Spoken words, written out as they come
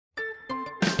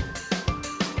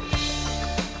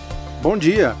Bom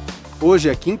dia! Hoje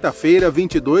é quinta-feira,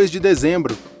 22 de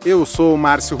dezembro. Eu sou o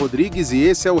Márcio Rodrigues e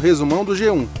esse é o Resumão do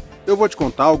G1. Eu vou te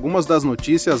contar algumas das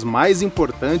notícias mais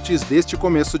importantes deste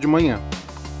começo de manhã.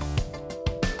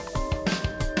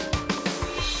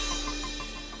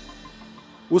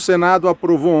 O Senado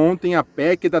aprovou ontem a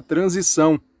PEC da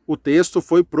transição. O texto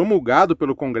foi promulgado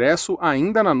pelo Congresso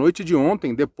ainda na noite de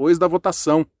ontem, depois da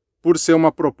votação. Por ser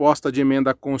uma proposta de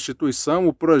emenda à Constituição,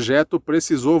 o projeto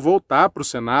precisou voltar para o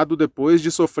Senado depois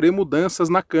de sofrer mudanças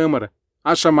na Câmara.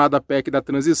 A chamada PEC da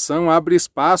transição abre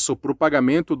espaço para o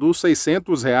pagamento dos R$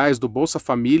 600 do Bolsa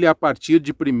Família a partir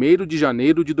de 1º de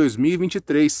janeiro de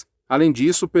 2023. Além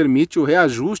disso, permite o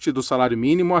reajuste do salário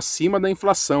mínimo acima da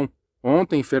inflação.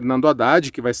 Ontem, Fernando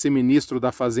Haddad, que vai ser ministro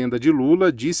da Fazenda de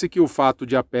Lula, disse que o fato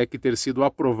de a PEC ter sido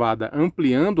aprovada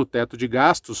ampliando o teto de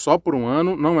gastos só por um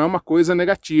ano não é uma coisa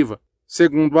negativa.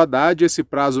 Segundo Haddad, esse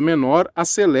prazo menor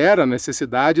acelera a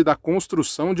necessidade da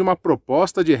construção de uma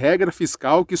proposta de regra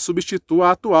fiscal que substitua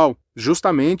a atual,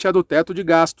 justamente a do teto de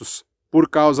gastos. Por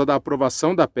causa da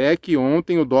aprovação da PEC,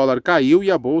 ontem o dólar caiu e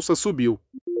a bolsa subiu.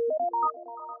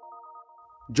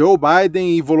 Joe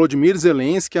Biden e Volodymyr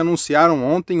Zelensky anunciaram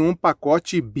ontem um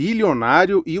pacote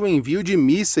bilionário e o envio de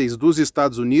mísseis dos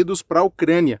Estados Unidos para a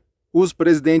Ucrânia. Os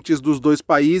presidentes dos dois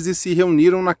países se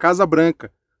reuniram na Casa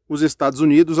Branca. Os Estados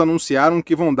Unidos anunciaram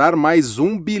que vão dar mais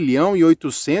 1 bilhão e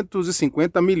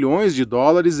 850 milhões de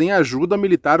dólares em ajuda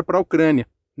militar para a Ucrânia.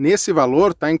 Nesse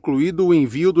valor está incluído o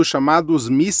envio dos chamados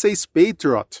mísseis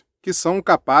Patriot, que são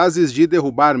capazes de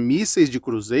derrubar mísseis de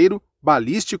cruzeiro,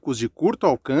 balísticos de curto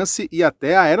alcance e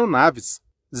até aeronaves.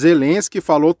 Zelensky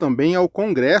falou também ao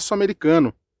Congresso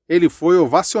americano. Ele foi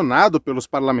ovacionado pelos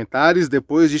parlamentares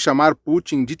depois de chamar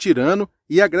Putin de tirano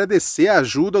e agradecer a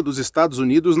ajuda dos Estados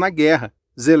Unidos na guerra.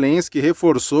 Zelensky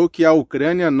reforçou que a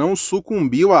Ucrânia não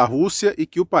sucumbiu à Rússia e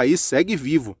que o país segue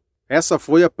vivo. Essa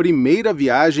foi a primeira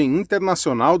viagem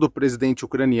internacional do presidente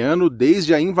ucraniano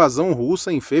desde a invasão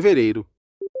russa em fevereiro.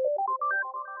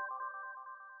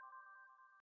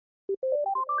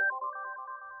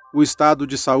 O estado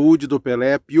de saúde do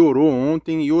Pelé piorou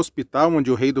ontem e o hospital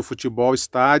onde o rei do futebol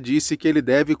está disse que ele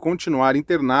deve continuar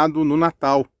internado no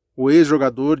Natal. O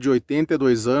ex-jogador de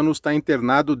 82 anos está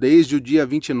internado desde o dia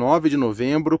 29 de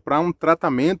novembro para um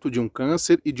tratamento de um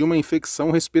câncer e de uma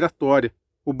infecção respiratória.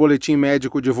 O boletim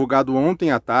médico divulgado ontem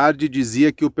à tarde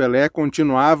dizia que o Pelé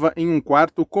continuava em um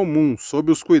quarto comum, sob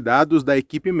os cuidados da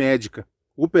equipe médica.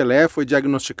 O Pelé foi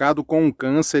diagnosticado com um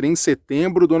câncer em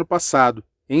setembro do ano passado.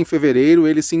 Em fevereiro,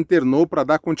 ele se internou para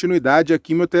dar continuidade à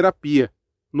quimioterapia.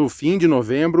 No fim de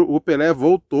novembro, o Pelé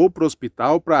voltou para o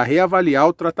hospital para reavaliar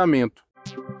o tratamento.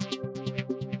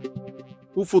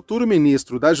 O futuro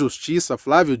ministro da Justiça,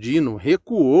 Flávio Dino,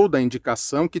 recuou da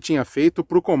indicação que tinha feito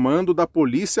para o comando da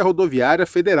Polícia Rodoviária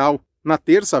Federal. Na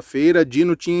terça-feira,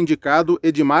 Dino tinha indicado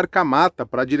Edmar Camata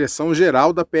para a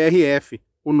direção-geral da PRF.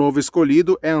 O novo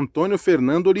escolhido é Antônio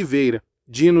Fernando Oliveira.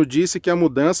 Dino disse que a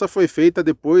mudança foi feita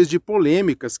depois de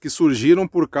polêmicas que surgiram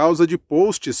por causa de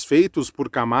posts feitos por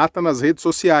Camata nas redes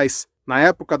sociais. Na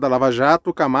época da Lava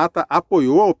Jato, Camata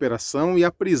apoiou a operação e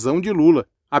a prisão de Lula.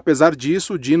 Apesar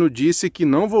disso, Dino disse que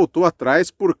não voltou atrás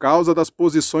por causa das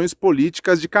posições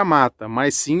políticas de Camata,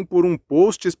 mas sim por um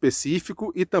post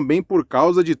específico e também por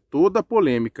causa de toda a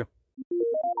polêmica.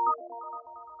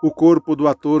 O corpo do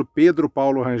ator Pedro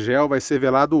Paulo Rangel vai ser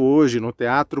velado hoje no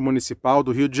Teatro Municipal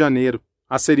do Rio de Janeiro.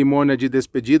 A cerimônia de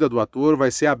despedida do ator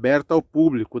vai ser aberta ao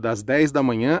público das 10 da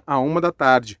manhã à 1 da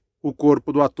tarde. O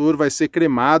corpo do ator vai ser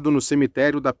cremado no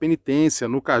cemitério da Penitência,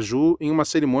 no Caju, em uma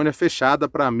cerimônia fechada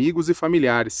para amigos e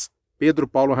familiares. Pedro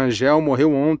Paulo Rangel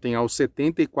morreu ontem, aos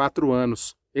 74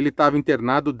 anos. Ele estava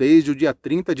internado desde o dia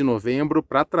 30 de novembro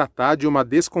para tratar de uma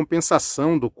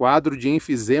descompensação do quadro de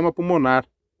enfisema pulmonar.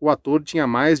 O ator tinha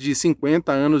mais de 50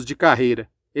 anos de carreira.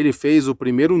 Ele fez o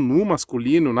primeiro nu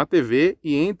masculino na TV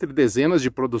e, entre dezenas de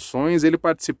produções, ele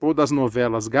participou das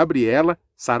novelas Gabriela,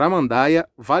 Saramandaia,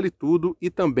 Vale Tudo e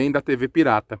também da TV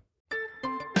Pirata.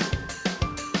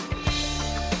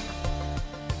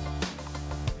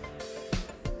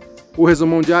 O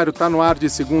Resumão Diário está no ar de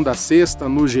segunda a sexta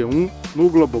no G1, no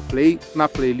Globoplay, na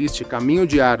playlist Caminho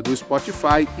Diário do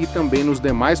Spotify e também nos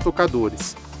demais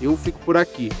tocadores. Eu fico por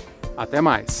aqui. Até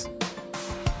mais!